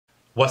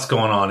What's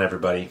going on,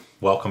 everybody?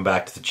 Welcome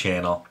back to the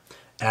channel.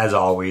 As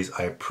always,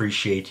 I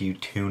appreciate you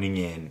tuning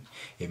in.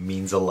 It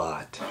means a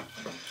lot.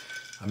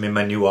 I'm in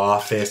my new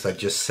office. I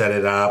just set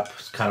it up. I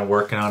was kind of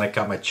working on it.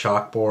 Got my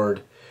chalkboard,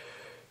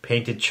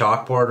 painted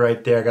chalkboard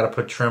right there. Got to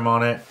put trim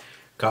on it.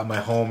 Got my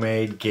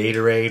homemade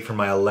Gatorade for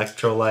my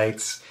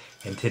electrolytes.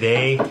 And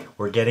today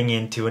we're getting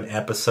into an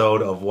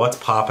episode of What's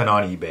Poppin'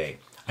 on eBay.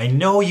 I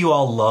know you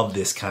all love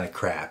this kind of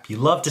crap. You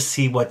love to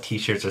see what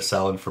t-shirts are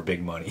selling for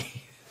big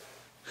money.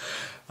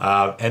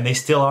 And they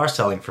still are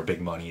selling for big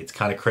money. It's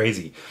kind of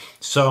crazy.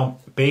 So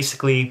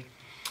basically,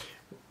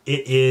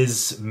 it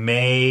is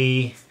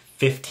May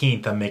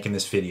 15th I'm making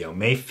this video.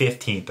 May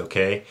 15th,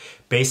 okay?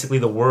 Basically,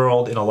 the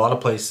world in a lot of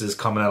places is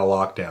coming out of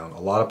lockdown. A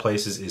lot of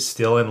places is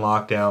still in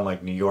lockdown,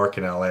 like New York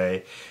and LA.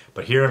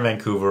 But here in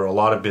Vancouver, a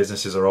lot of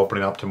businesses are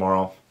opening up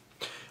tomorrow.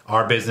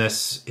 Our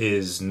business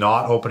is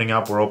not opening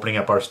up. We're opening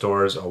up our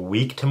stores a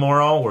week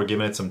tomorrow. We're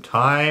giving it some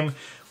time.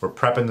 We're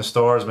prepping the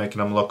stores, making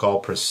them look all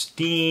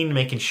pristine,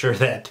 making sure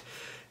that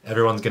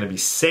everyone's going to be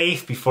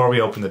safe before we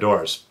open the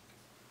doors.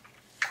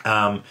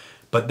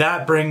 But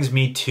that brings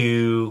me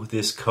to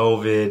this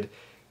COVID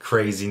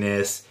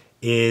craziness.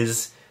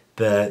 Is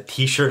the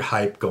t-shirt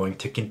hype going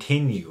to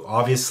continue?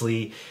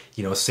 Obviously,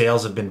 you know,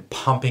 sales have been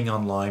pumping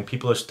online.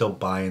 People are still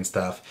buying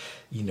stuff.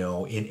 You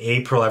know, in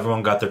April,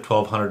 everyone got their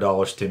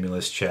 $1,200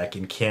 stimulus check.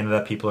 In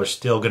Canada, people are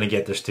still going to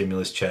get their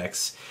stimulus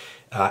checks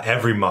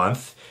every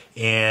month.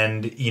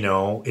 And, you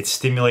know, it's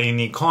stimulating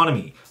the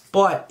economy.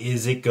 But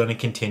is it going to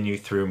continue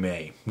through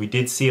May? We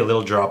did see a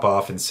little drop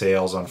off in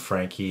sales on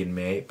Frankie in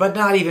May, but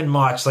not even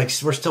much. Like,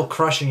 we're still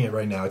crushing it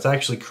right now. It's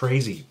actually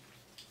crazy.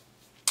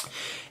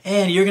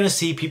 And you're going to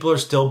see people are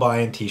still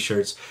buying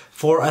t-shirts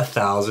for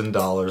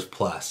 $1,000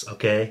 plus,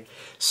 okay?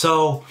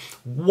 So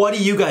what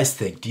do you guys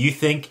think? Do you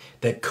think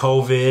that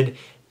COVID,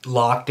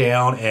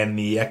 lockdown, and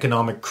the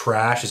economic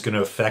crash is going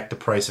to affect the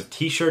price of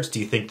t-shirts? Do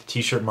you think the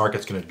t-shirt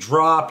market's going to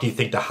drop? Do you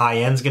think the high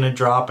end's going to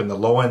drop and the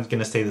low end's going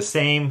to stay the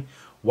same?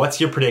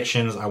 What's your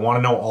predictions? I want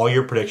to know all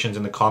your predictions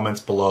in the comments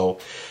below.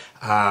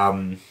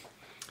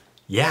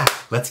 Yeah,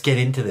 let's get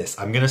into this.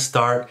 I'm going to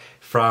start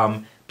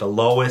from the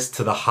lowest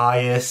to the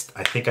highest.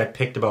 I think I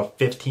picked about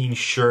 15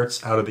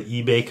 shirts out of the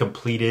eBay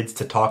completeds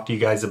to talk to you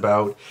guys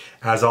about.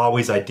 As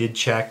always, I did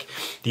check.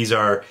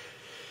 A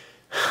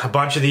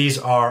bunch of these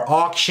are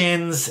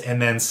auctions,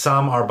 and then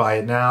some are buy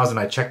it nows, and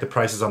I checked the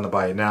prices on the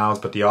buy it nows,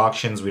 but the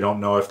auctions, we don't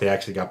know if they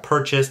actually got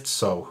purchased,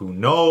 so who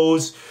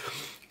knows?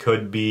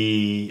 Could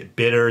be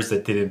bidders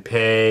that didn't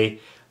pay,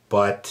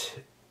 but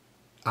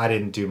I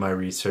didn't do my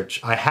research.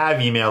 I have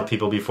emailed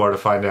people before to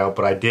find out,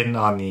 but I didn't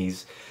on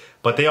these.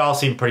 But they all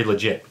seem pretty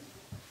legit.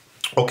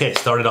 Okay,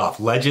 started off.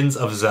 Legends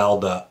of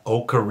Zelda,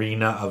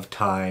 Ocarina of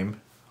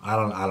Time. I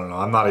don't know.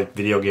 I'm not a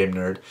video game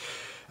nerd.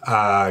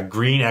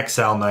 Green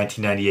XL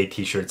 1998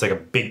 t-shirt. It's like a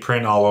big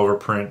print, all over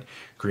print.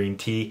 Green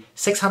tee.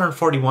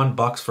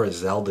 $641 for a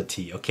Zelda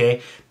tee,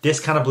 okay? This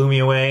kind of blew me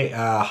away.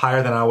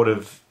 Higher than I would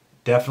have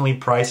definitely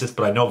priced this,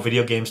 but I know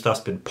video game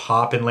stuff's been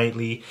popping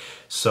lately.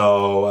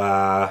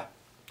 So,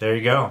 there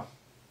you go.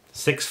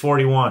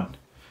 $641.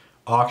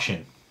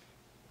 Auction.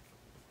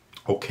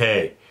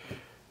 Okay,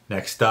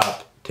 next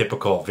up,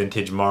 typical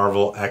vintage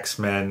Marvel,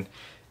 X-Men,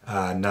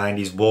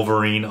 90s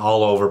Wolverine,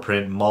 all over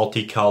print,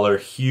 multicolor,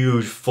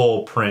 huge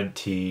full print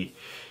tee.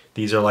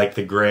 These are like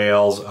the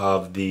grails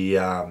of the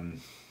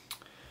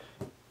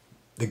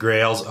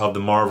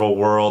Marvel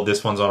world.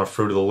 This one's on a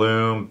Fruit of the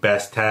Loom.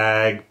 Best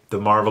tag, the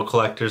Marvel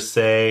collectors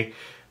say.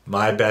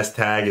 My best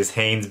tag is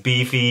Hanes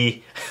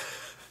Beefy.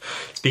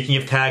 Speaking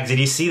of tags, did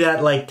you see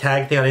that like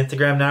tag thing on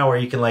Instagram now where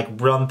you can like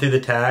run through the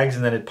tags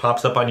and then it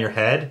pops up on your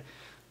head?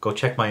 Go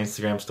check my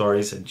Instagram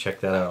stories and check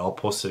that out. I'll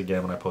post it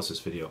again when I post this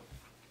video.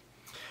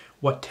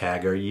 What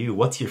tag are you?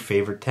 What's your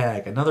favorite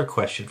tag? Another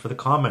question for the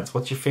comments.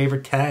 What's your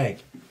favorite tag?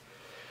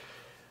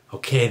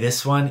 Okay,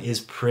 this one is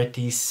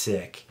pretty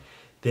sick.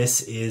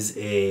 This is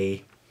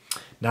a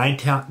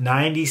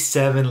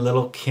 97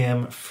 Little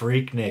Kim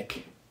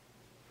Freaknik.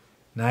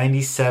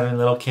 97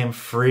 Little Kim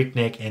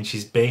Freaknik, and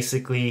she's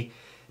basically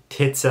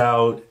tits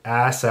out,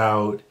 ass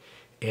out,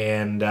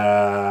 and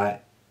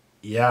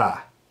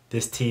yeah,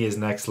 this tee is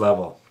next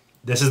level.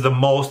 This is the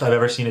most I've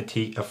ever seen a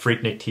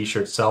Freaknik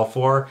t-shirt sell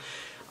for.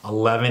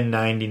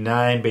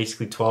 $11.99,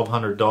 basically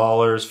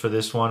 $1,200 for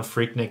this one.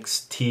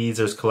 Freaknik's tees,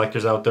 there's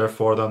collectors out there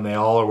for them. They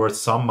all are worth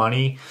some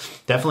money.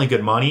 Definitely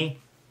good money.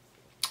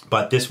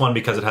 But this one,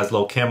 because it has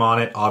Lil Kim on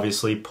it,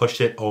 obviously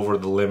pushed it over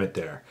the limit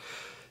there.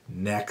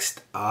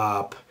 Next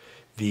up,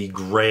 the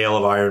Grail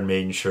of Iron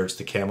Maiden shirts,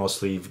 the camo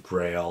sleeve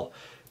Grail.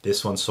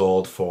 This one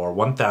sold for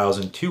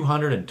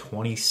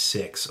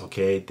 $1,226,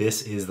 okay?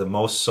 This is the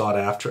most sought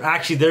after.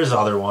 Actually, there's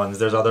other ones.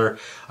 There's other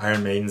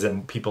Iron Maidens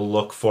that people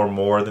look for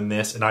more than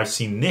this. And I've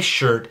seen this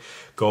shirt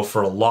go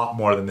for a lot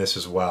more than this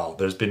as well.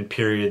 There's been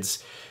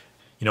periods,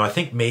 you know, I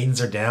think Maidens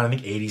are down. I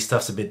think 80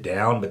 stuff's a bit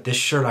down. But this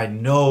shirt I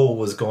know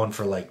was going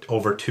for like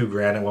over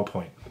 $2,000 at one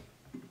point.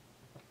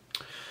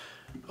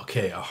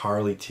 Okay, a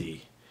Harley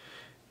tee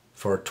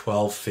for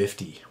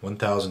 $1,250,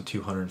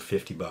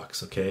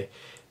 $1,250, okay?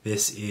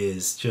 This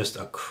is just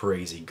a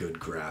crazy good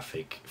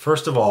graphic.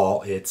 First of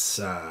all, it's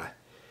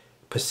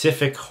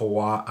Pacific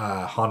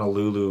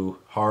Honolulu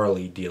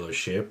Harley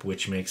dealership,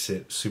 which makes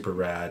it super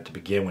rad to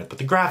begin with. But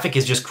the graphic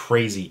is just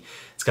crazy.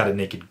 It's got a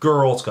naked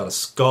girl, it's got a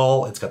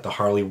skull, it's got the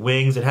Harley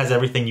wings. It has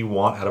everything you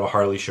want out of a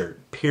Harley shirt,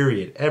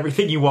 period.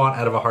 Everything you want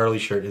out of a Harley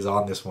shirt is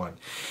on this one.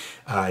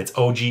 It's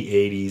OG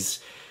 80s.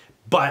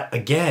 But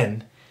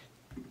again,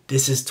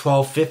 this is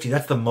 $12.50.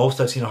 That's the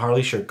most I've seen a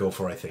Harley shirt go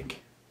for, I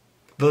think.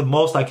 The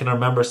most I can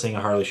remember seeing a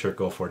Harley shirt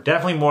go for.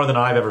 Definitely more than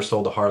I've ever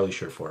sold a Harley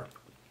shirt for.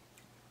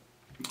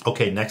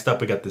 Okay, next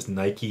up we got this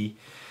Nike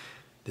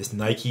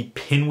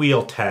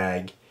pinwheel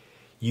tag,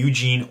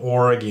 Eugene,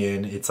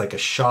 Oregon. It's like a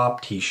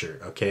shop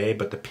t-shirt, okay?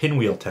 But the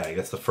pinwheel tag,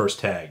 that's the first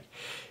tag.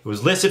 It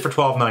was listed for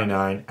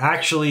 $12.99.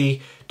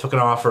 Actually took an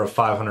offer of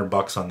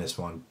 $500 on this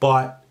one,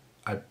 but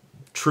a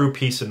true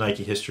piece of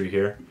Nike history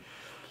here.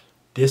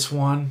 This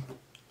one,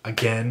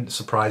 again,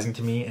 surprising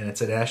to me, and it's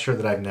an Escher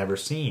that I've never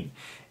seen.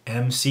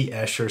 MC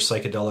Escher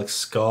Psychedelic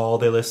Skull,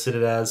 they listed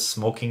it as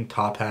Smoking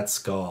Top Hat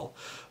Skull.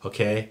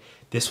 Okay,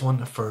 this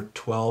one for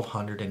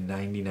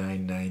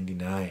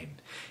 $1,299.99.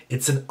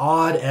 It's an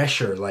odd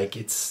Escher, like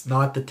it's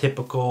not the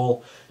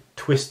typical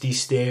twisty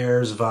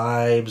stairs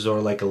vibes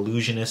or like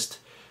illusionist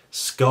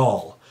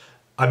skull.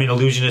 I mean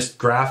illusionist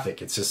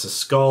graphic. It's just a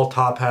skull,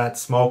 top hat,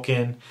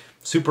 smoking,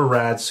 super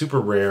rad,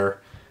 super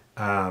rare.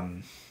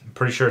 I'm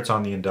pretty sure it's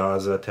on the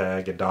Indazia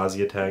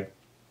tag.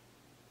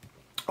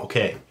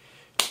 Okay.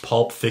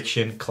 Pulp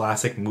Fiction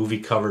classic movie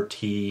cover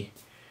tee,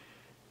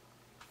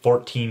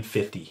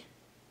 $14.50,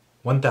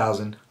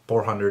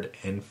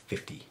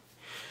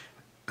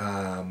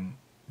 $1,450.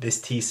 This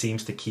tee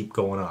seems to keep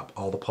going up.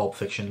 All the Pulp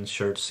Fiction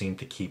shirts seem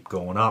to keep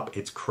going up.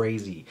 It's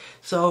crazy.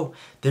 So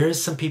there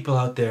is some people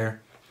out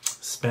there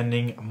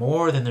spending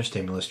more than their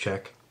stimulus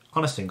check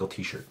on a single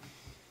t-shirt.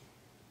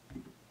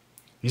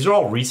 These are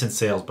all recent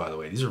sales, by the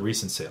way. These are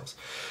recent sales.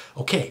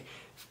 Okay,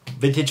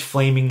 vintage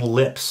flaming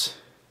lips.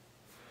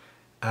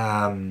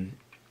 A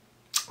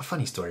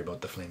funny story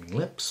about the flaming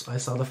lips. I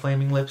saw the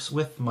flaming lips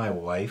with my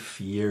wife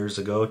years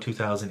ago,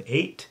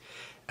 2008,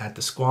 at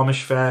the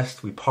Squamish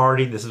Fest. We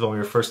partied. This is when we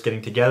were first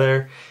getting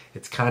together.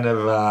 It's kind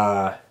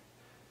of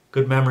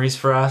good memories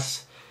for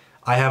us.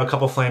 I have a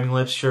couple flaming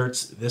lips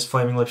shirts. This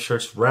flaming lips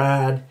shirt's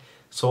rad.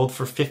 Sold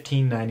for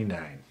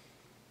 $15.99.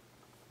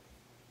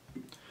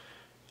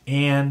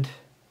 And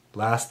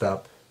last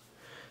up,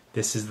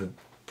 this is the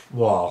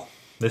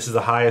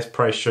highest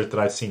price shirt that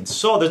I've seen.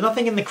 So there's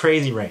nothing in the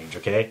crazy range,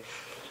 okay?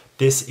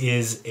 This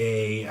is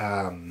a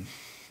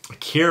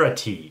Akira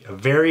tee, a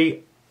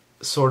very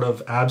sort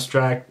of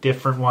abstract,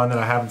 different one that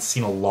I haven't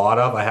seen a lot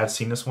of. I have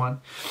seen this one.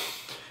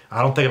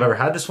 I don't think I've ever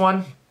had this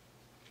one.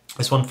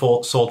 This one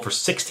sold for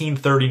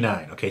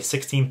 $16.39. Okay,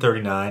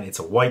 $16.39. It's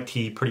a white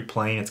tee, pretty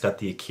plain. It's got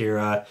the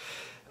Akira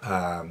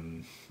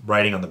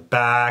writing on the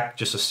back,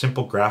 just a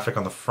simple graphic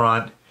on the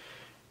front.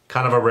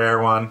 Kind of a rare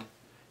one.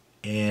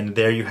 And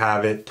there you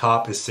have it.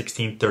 Top is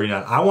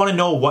 $16.39. I want to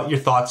know what your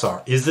thoughts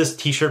are. Is this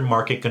t-shirt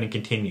market going to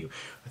continue?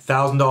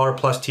 $1,000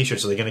 plus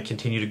t-shirts, are they going to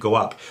continue to go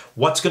up?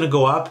 What's going to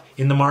go up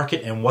in the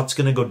market and what's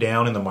going to go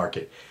down in the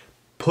market?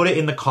 Put it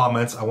in the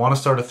comments. I want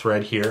to start a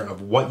thread here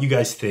of what you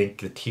guys think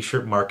the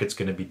t-shirt market's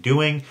going to be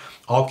doing.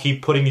 I'll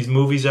keep putting these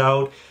movies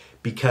out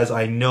because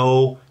I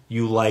know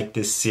you like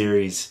this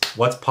series.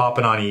 What's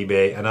popping on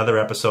eBay? Another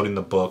episode in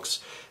the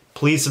books.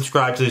 Please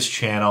subscribe to this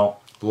channel.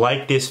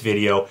 Like this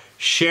video,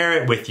 share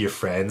it with your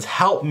friends.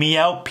 Help me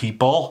out,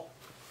 people.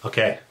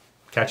 Okay,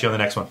 catch you on the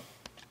next one.